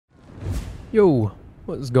Yo,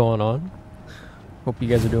 what is going on? Hope you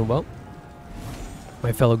guys are doing well.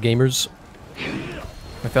 My fellow gamers.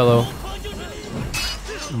 My fellow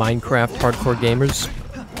Minecraft hardcore gamers.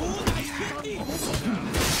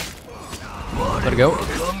 Gotta go.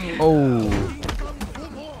 Oh.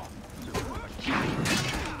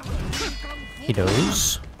 He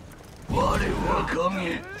knows.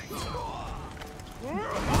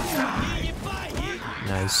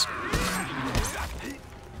 Nice.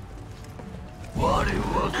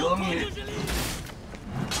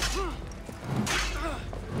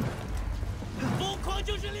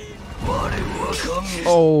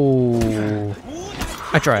 Oh,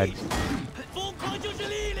 I tried.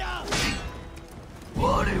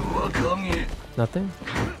 Nothing.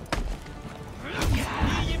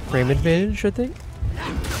 Frame advantage, I think.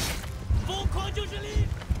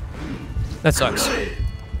 That sucks.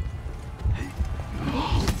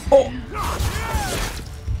 Oh.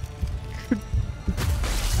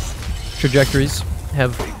 Trajectories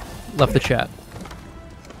have left the chat.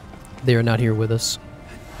 They are not here with us.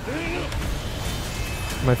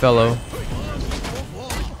 My fellow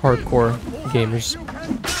hardcore gamers.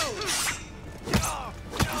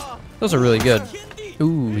 Those are really good.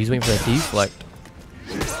 Ooh, he's waiting for that deflect.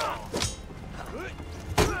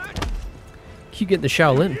 Keep getting the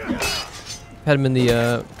Shaolin. Had him in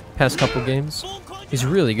the past couple games. He's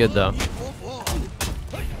really good though.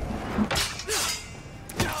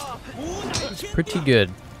 He's pretty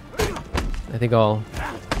good. I think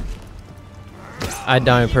I'd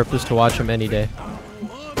die on purpose to watch him any day.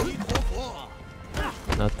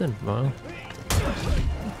 Nothing. Wow.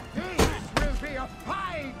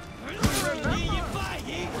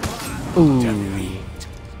 Ooh.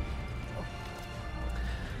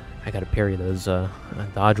 I gotta parry those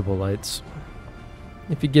dodgeable lights.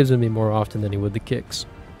 If he gives them me more often than he would the kicks.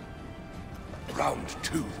 Round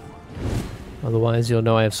 2. Otherwise, you'll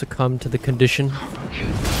know I have succumbed to the condition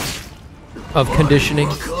of conditioning.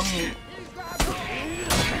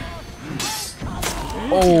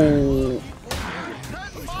 Oh.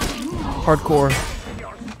 Hardcore.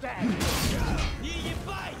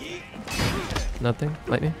 Nothing?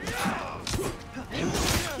 Lightning?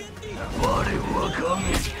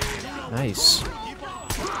 Nice.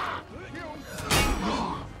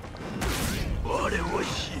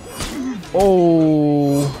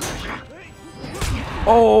 Oh.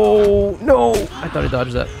 Oh, no. I thought I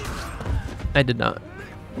dodged that. I did not.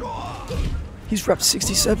 He's rep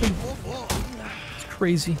 67. It's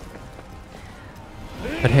crazy.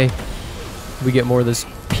 But hey, we get more of this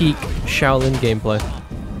peak Shaolin gameplay.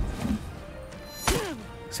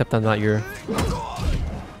 Except I'm not your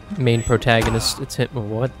main protagonist. It's him.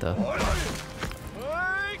 What the?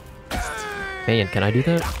 Man, can I do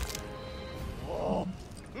that?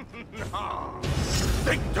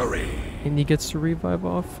 Victory! And he gets to revive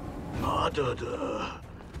off.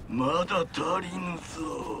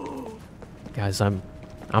 Guys, I'm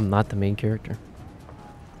not the main character.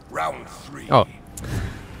 Round 3. Oh.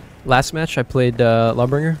 Last match I played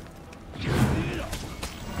Lawbringer.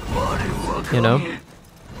 You know?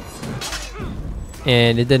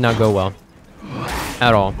 And it did not go well.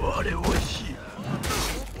 At all.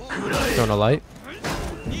 Throwing a light.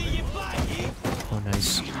 Oh,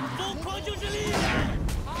 nice.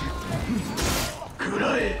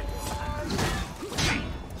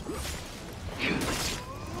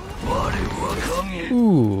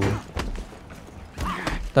 Ooh.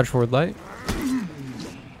 Touch forward light.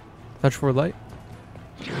 Touch forward light.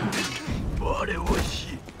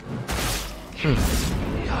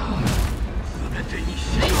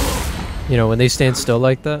 You know, when they stand still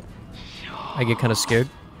like that, I get kind of scared.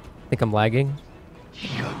 Think I'm lagging.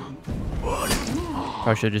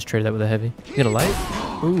 Probably should have just traded that with a heavy. You get a light?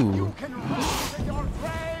 Ooh.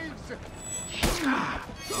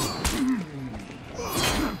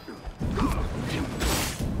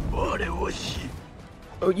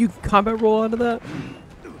 Oh, you combat roll out of that?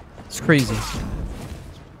 It's crazy.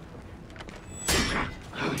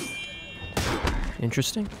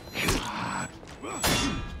 Interesting.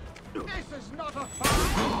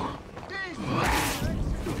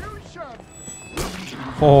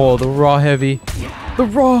 Oh, the raw heavy. The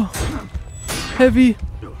raw heavy.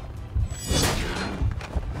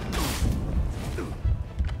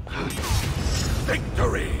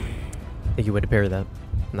 Victory! I think you would have parried that.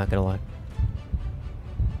 I'm not gonna lie.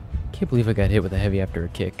 Can't believe I got hit with a heavy after a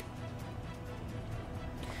kick.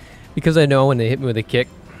 Because I know when they hit me with a kick,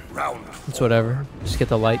 it's whatever. Just get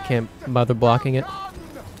the light, can't bother blocking it.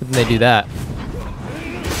 But then they do that.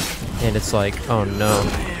 And it's like, oh no.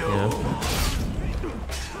 You know?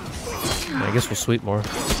 I guess we'll sweep more.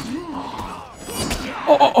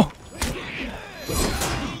 Oh, oh, oh.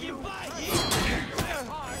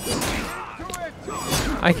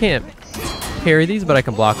 I can't parry these, but I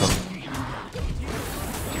can block them.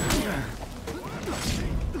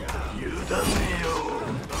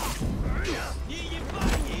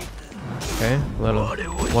 Okay, let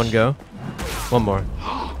him. One go. One more.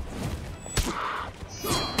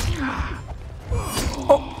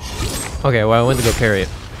 Oh. Okay, well I went to go parry it.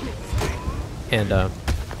 And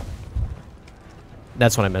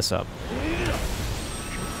that's when I mess up.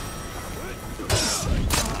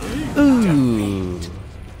 Ooh.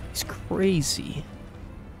 He's crazy.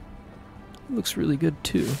 Looks really good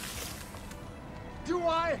too. Do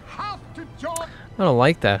I have to jump? I don't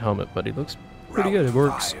like that helmet, but he looks pretty good. It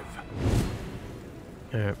works.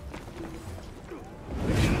 Alright.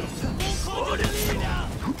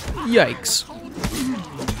 Yikes.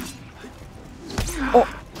 Oh!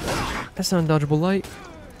 That's not a dodgeable light.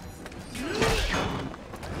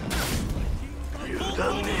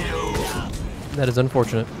 That is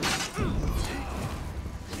unfortunate.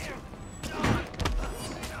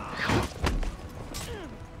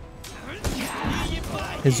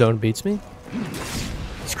 His zone beats me.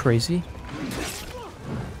 It's crazy.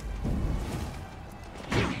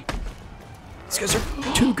 These guys are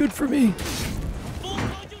too good for me.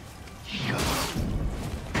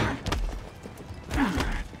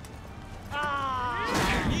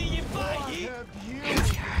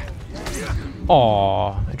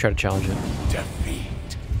 Aww, I tried to challenge it.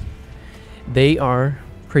 Defeat. They are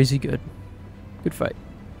crazy good. Good fight.